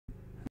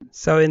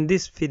So in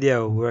this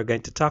video, we're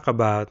going to talk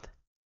about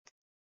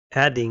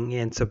adding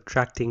and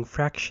subtracting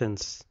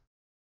fractions.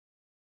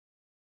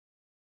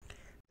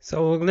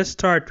 So we're going to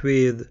start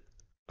with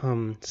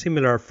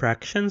similar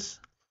fractions.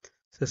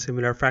 So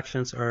similar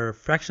fractions are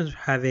fractions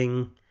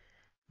having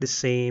the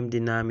same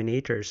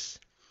denominators.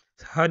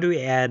 So how do we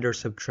add or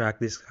subtract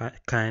this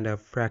kind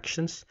of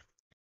fractions?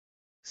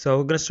 So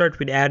we're going to start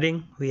with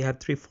adding. We have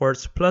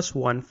 3/4 plus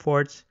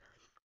 1/4.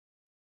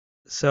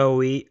 So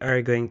we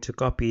are going to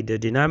copy the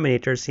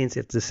denominator since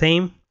it's the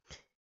same.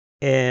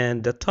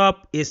 And the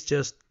top is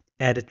just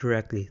added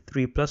directly.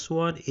 3 plus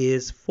 1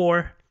 is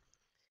 4.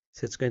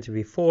 So it's going to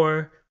be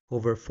 4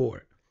 over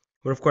 4.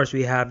 But of course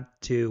we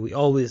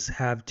always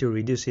have to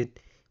reduce it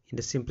in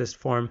the simplest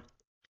form.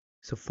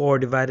 So 4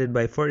 divided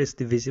by 4 is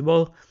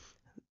divisible.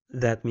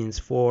 That means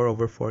 4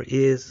 over 4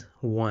 is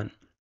 1.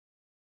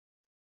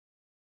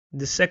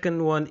 The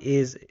second one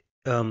is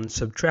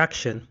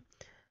subtraction.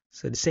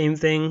 So the same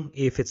thing,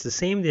 if it's the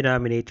same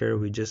denominator,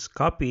 we just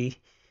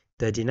copy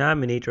the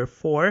denominator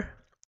 4.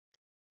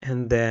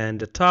 And then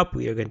the top,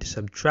 we are going to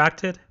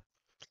subtract it.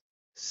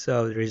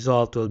 So the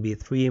result will be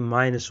 3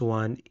 minus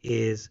 1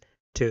 is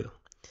 2.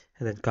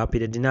 And then copy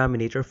the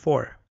denominator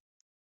 4.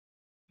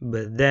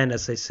 But then,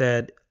 as I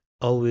said,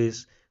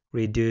 always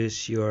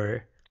reduce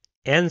your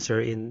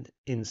answer in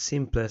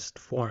simplest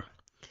form.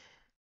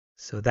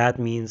 So that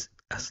means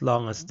as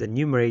long as the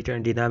numerator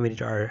and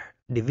denominator are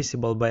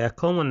divisible by a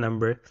common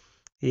number,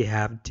 you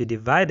have to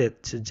divide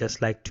it. So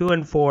just like 2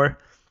 and 4,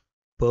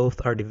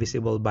 both are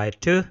divisible by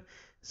 2.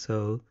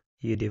 So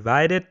you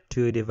divide it.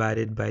 2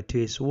 divided by 2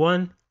 is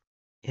 1.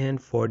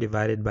 And 4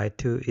 divided by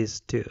 2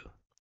 is 2.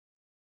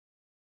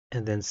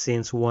 And then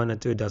since 1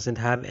 and 2 doesn't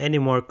have any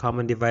more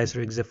common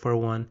divisor except for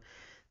 1,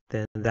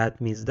 then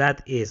that means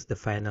that is the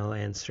final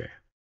answer.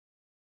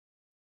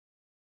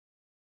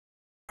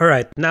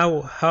 Alright,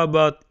 now how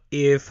about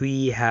if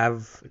we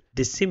have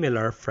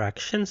dissimilar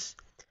fractions?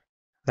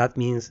 That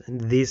means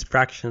these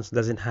fractions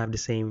doesn't have the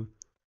same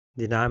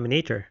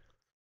denominator.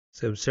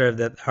 So observe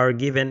that our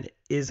given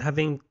is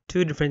having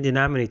two different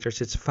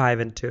denominators. It's 5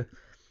 and 2.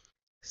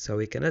 So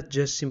we cannot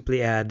just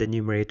simply add the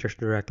numerators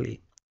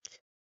directly.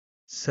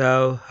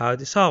 So how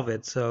to solve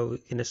it? So we're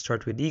going to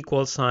start with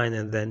equal sign,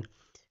 and then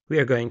we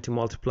are going to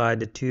multiply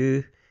the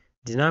two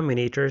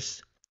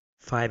denominators,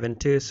 5 and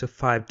 2. So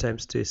 5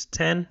 times 2 is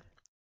 10.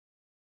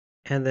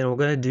 And then we're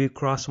going to do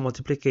cross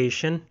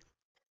multiplication.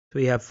 So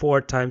we have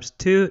 4 times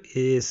 2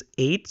 is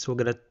 8. So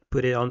we're going to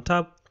put it on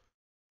top.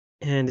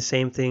 And the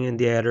same thing on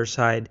the other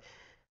side.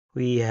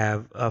 We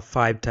have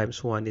 5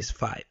 times 1 is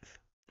 5.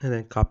 And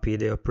then copy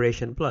the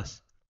operation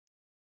plus.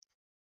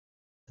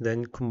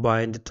 Then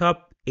combine the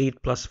top.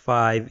 8 plus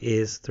 5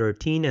 is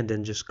 13, and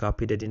then just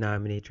copy the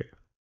denominator.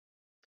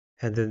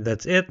 And then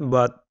that's it,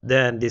 but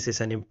then this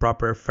is an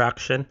improper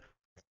fraction,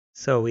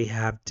 so we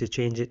have to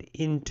change it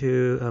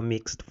into a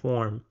mixed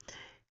form.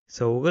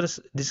 So we're going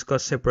to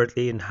discuss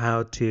separately in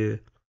how to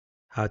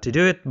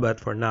do it, but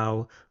for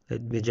now,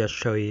 let me just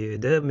show you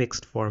the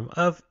mixed form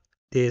of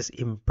this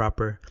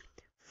improper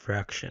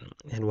fraction.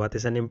 And what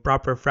is an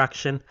improper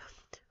fraction?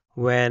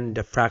 When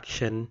the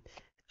fraction's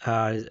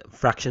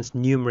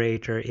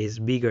numerator is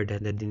bigger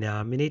than the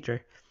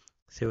denominator.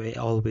 So we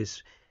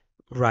always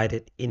write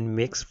it in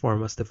mixed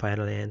form as the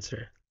final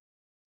answer.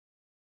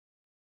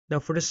 Now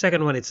for the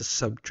second one, it's a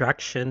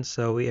subtraction.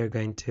 So we are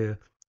going to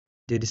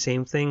do the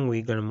same thing.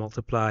 We're going to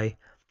multiply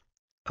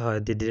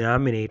the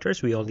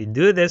denominators. We only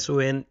do this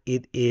when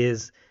it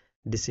is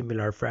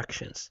dissimilar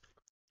fractions.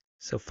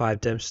 So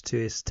 5 times 2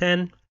 is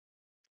 10.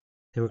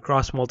 Then we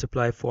cross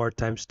multiply. 4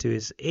 times 2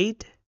 is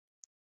 8.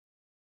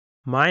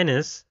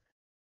 Minus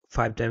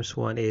 5 times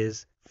 1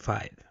 is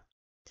 5.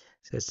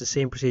 So it's the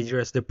same procedure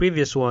as the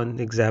previous one,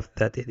 except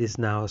that it is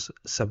now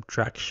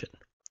subtraction.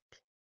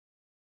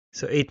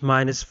 So 8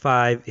 minus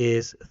 5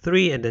 is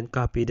 3, and then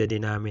copy the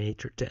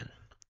denominator 10.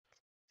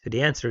 So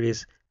the answer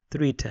is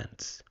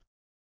 3/10.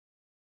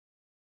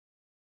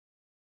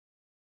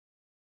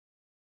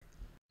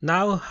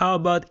 Now, how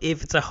about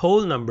if it's a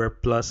whole number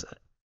plus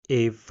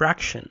a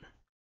fraction?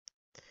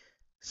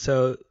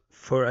 So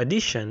for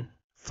addition,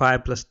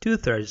 5 plus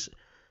 2/3.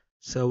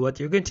 So what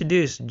you're going to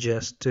do is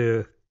just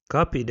to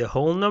copy the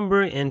whole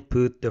number and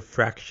put the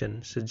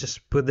fraction. So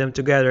just put them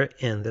together,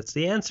 and that's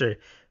the answer,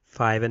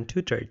 5 and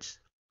 2/3.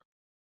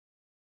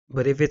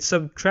 But if it's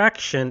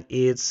subtraction,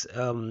 it's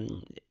a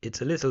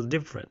little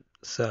different.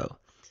 So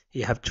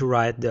you have to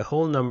write the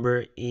whole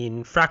number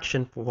in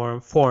fraction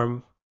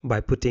form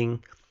by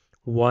putting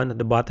 1 at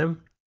the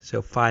bottom.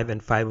 So 5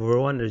 and 5 over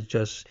 1 is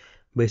just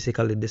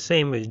basically the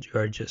same. You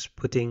are just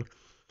putting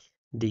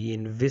the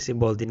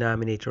invisible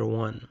denominator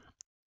 1,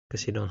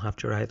 because you don't have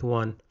to write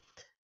 1.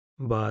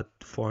 But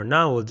for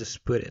now, we'll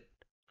just put it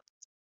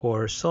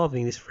for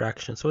solving this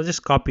fraction. So we'll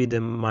just copy the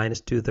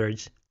minus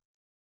 2/3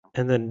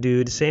 and then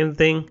do the same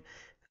thing.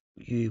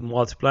 You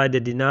multiply the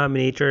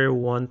denominator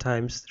 1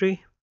 times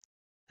 3,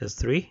 that's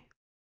 3.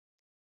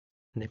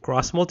 And then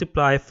cross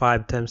multiply.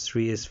 5 times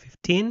 3 is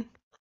 15.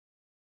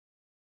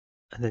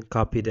 And then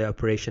copy the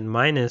operation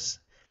minus.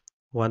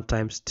 1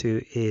 times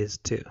 2 is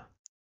 2.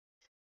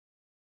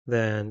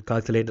 Then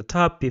calculate the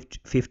top.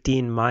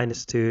 15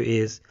 minus 2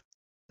 is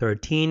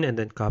 13, and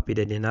then copy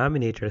the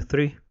denominator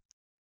 3.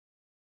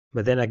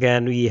 But then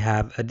again, we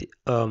have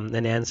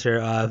an answer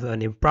of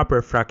an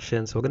improper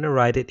fraction, so we're going to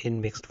write it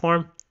in mixed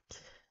form.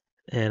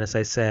 And as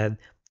I said,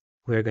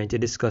 we're going to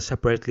discuss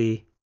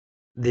separately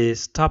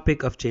this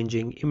topic of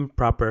changing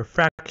improper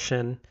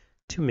fraction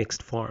to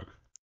mixed form.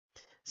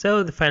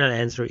 So the final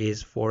answer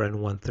is 4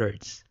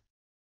 1/3.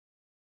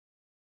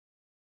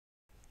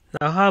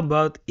 Now how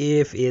about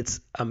if it's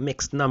a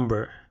mixed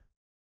number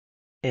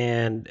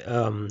and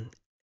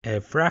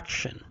a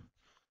fraction?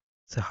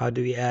 So how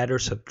do we add or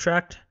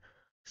subtract?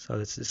 So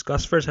let's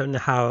discuss first on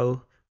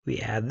how we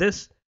add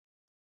this.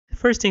 The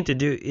first thing to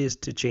do is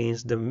to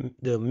change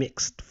the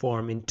mixed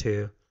form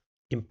into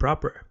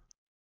improper.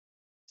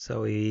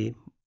 So we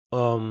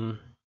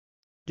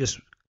just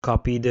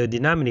copy the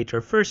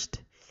denominator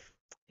first,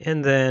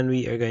 and then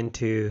we are going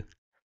to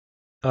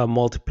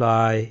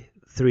multiply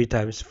 3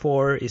 times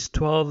 4 is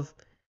 12,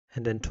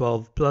 and then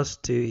 12 plus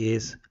 2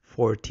 is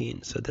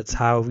 14. So that's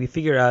how we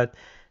figure out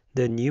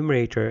the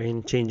numerator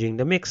in changing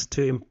the mix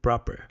to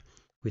improper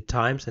with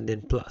times and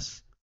then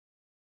plus.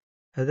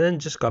 And then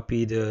just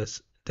copy the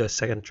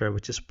second term,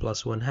 which is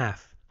plus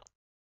 1/2.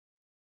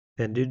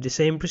 Then do the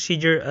same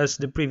procedure as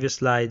the previous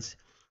slides.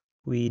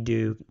 We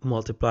do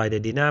multiply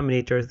the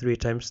denominator. 3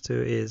 times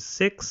 2 is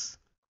 6.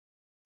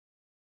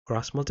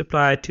 Cross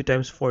multiply. 2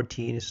 times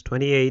 14 is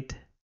 28.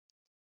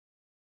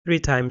 3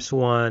 times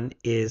 1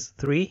 is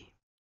 3.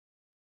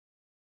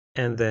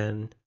 And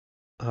then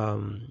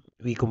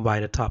we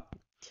combine the top.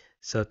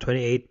 So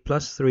 28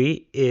 plus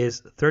 3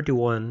 is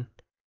 31.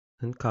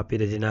 And copy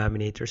the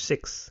denominator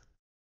 6.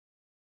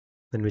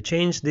 Then we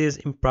change this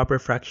improper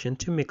fraction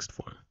to mixed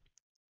form.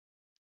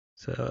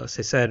 So as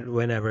I said,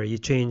 whenever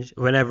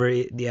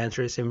the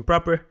answer is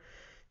improper,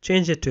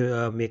 change it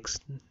to a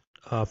mixed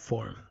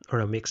form or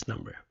a mixed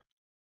number.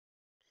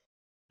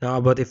 Now,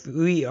 but if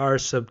we are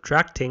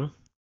subtracting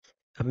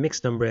a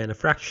mixed number and a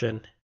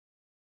fraction,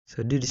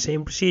 so do the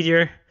same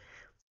procedure,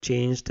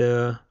 change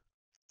the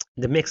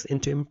mixed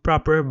into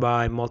improper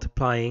by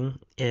multiplying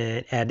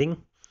and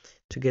adding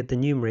to get the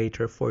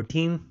numerator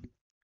 14,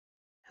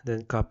 and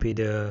then copy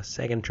the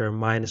second term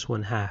minus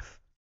 1/2.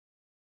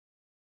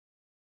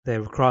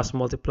 Then cross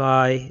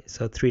multiply,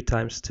 so 3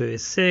 times 2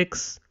 is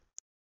 6,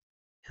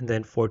 and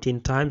then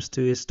 14 times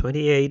 2 is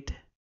 28,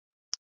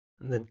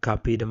 and then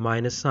copy the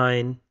minus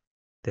sign,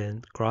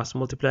 then cross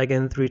multiply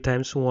again. 3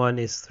 times 1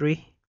 is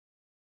 3.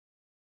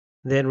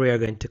 Then we are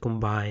going to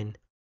combine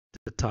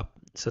the top.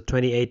 So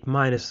 28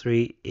 minus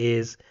 3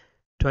 is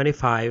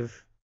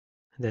 25,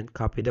 and then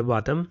copy the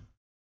bottom.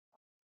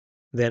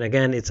 Then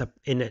again, it's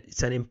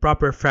an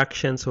improper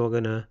fraction, so we're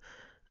gonna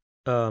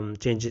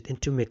change it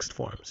into mixed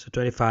form. So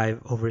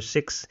 25 over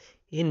 6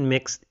 in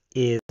mixed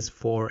is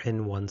 4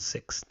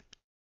 1/6.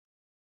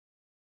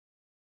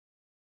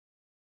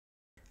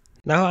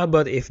 Now how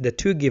about if the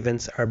two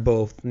givens are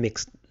both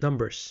mixed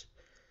numbers?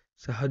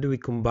 So how do we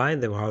combine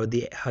them? How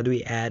do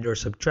we add or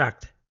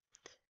subtract?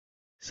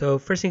 So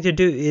first thing to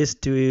do is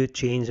to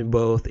change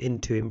both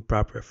into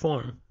improper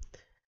form.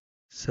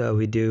 So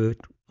we do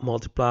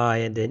multiply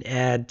and then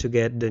add to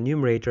get the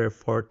numerator.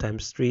 4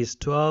 times 3 is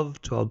 12.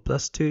 12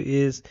 plus 2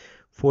 is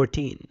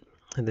 14.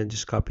 And then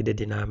just copy the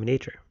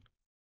denominator.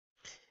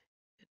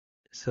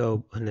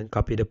 So, and then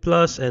copy the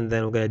plus, and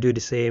then we're going to do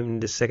the same in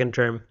the second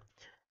term.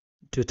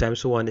 2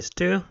 times 1 is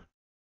 2.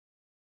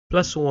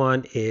 Plus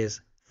 1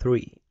 is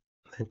 3.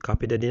 And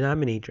copy the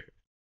denominator.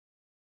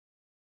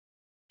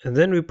 And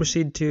then we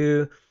proceed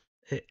to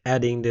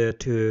adding the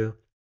two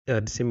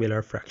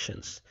dissimilar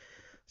fractions.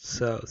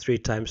 So 3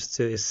 times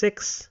 2 is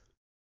 6.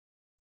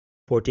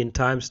 14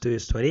 times 2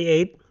 is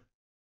 28.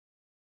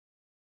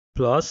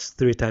 Plus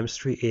 3 times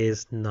 3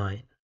 is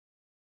 9.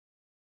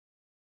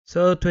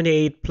 So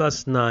 28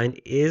 plus 9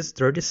 is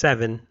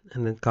 37.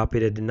 And then copy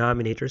the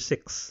denominator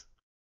 6.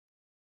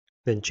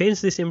 Then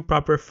change this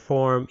improper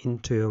form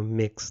into a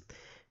mixed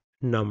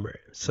number.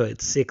 So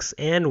it's 6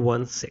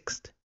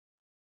 1/6.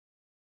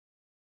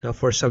 Now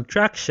for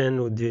subtraction,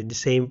 we'll do the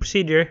same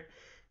procedure.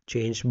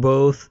 Change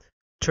both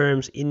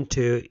terms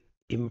into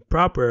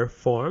improper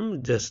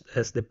form, just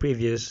as the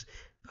previous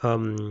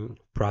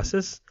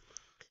process.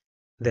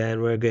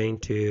 Then we're going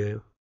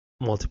to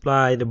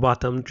multiply the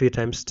bottom. 3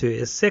 times 2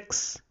 is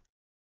 6.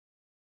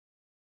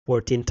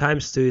 14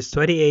 times 2 is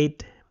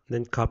 28.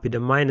 Then copy the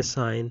minus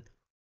sign.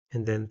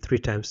 And then 3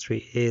 times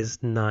 3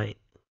 is 9.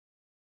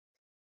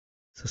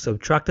 So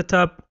subtract the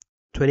top.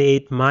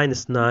 28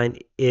 minus 9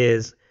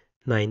 is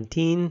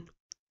 19.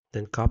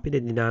 Then copy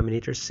the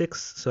denominator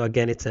 6. So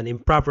again, it's an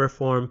improper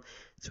form.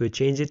 So we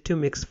change it to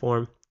mixed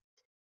form.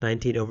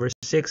 19 over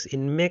 6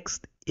 in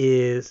mixed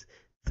is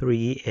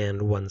 3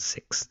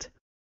 1/6.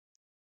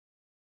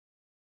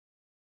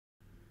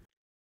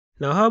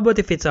 Now how about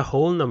if it's a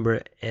whole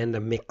number and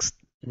a mixed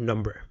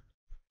number?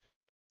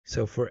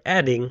 So for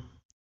adding,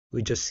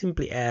 we just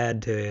simply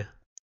add the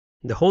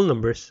whole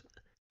numbers.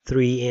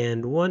 3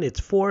 and 1, it's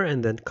 4,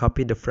 and then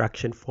copy the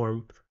fraction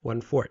form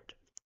 1/4.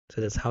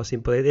 So that's how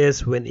simple it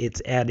is when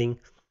it's adding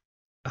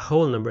a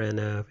whole number and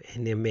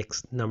a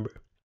mixed number.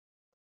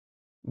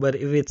 But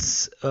if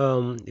it's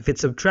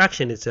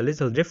subtraction, it's a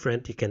little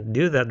different. You can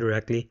do that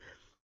directly.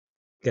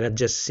 You cannot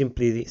just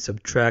simply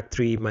subtract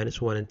 3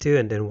 minus 1 and 2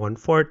 and then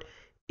 1/4.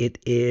 It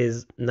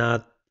is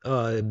not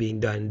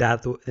being done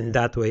in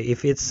that way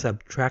if it's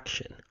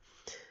subtraction.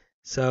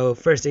 So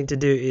first thing to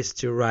do is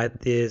to write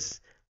this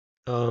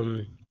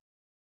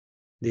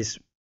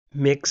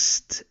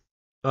mixed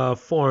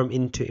form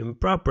into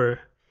improper,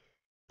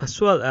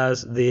 as well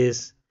as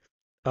this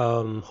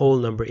whole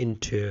number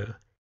into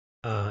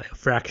a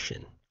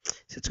fraction.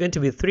 So it's going to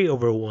be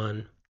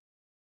 3/1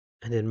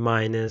 and then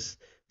minus.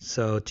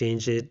 So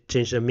change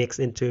the mix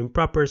into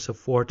improper. So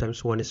 4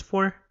 times 1 is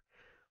 4.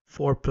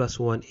 4 plus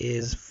 1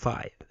 is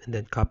 5. And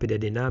then copy the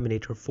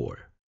denominator 4.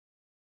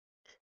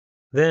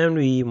 Then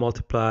we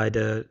multiply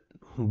the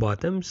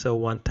bottom. So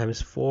 1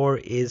 times 4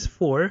 is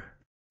 4.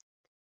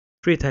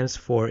 3 times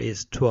 4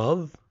 is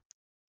 12.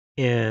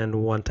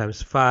 And 1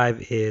 times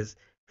 5 is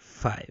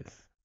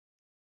 5.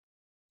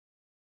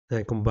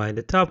 Then combine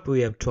the top.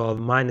 We have 12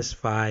 minus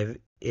 5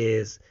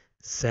 is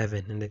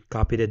 7. And then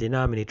copy the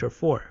denominator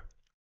 4.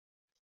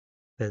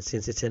 Then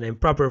since it's an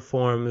improper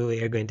form,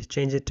 we are going to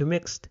change it to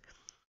mixed.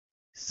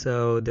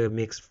 So the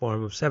mixed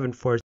form of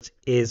 7/4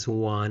 is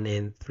 1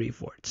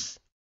 3/4.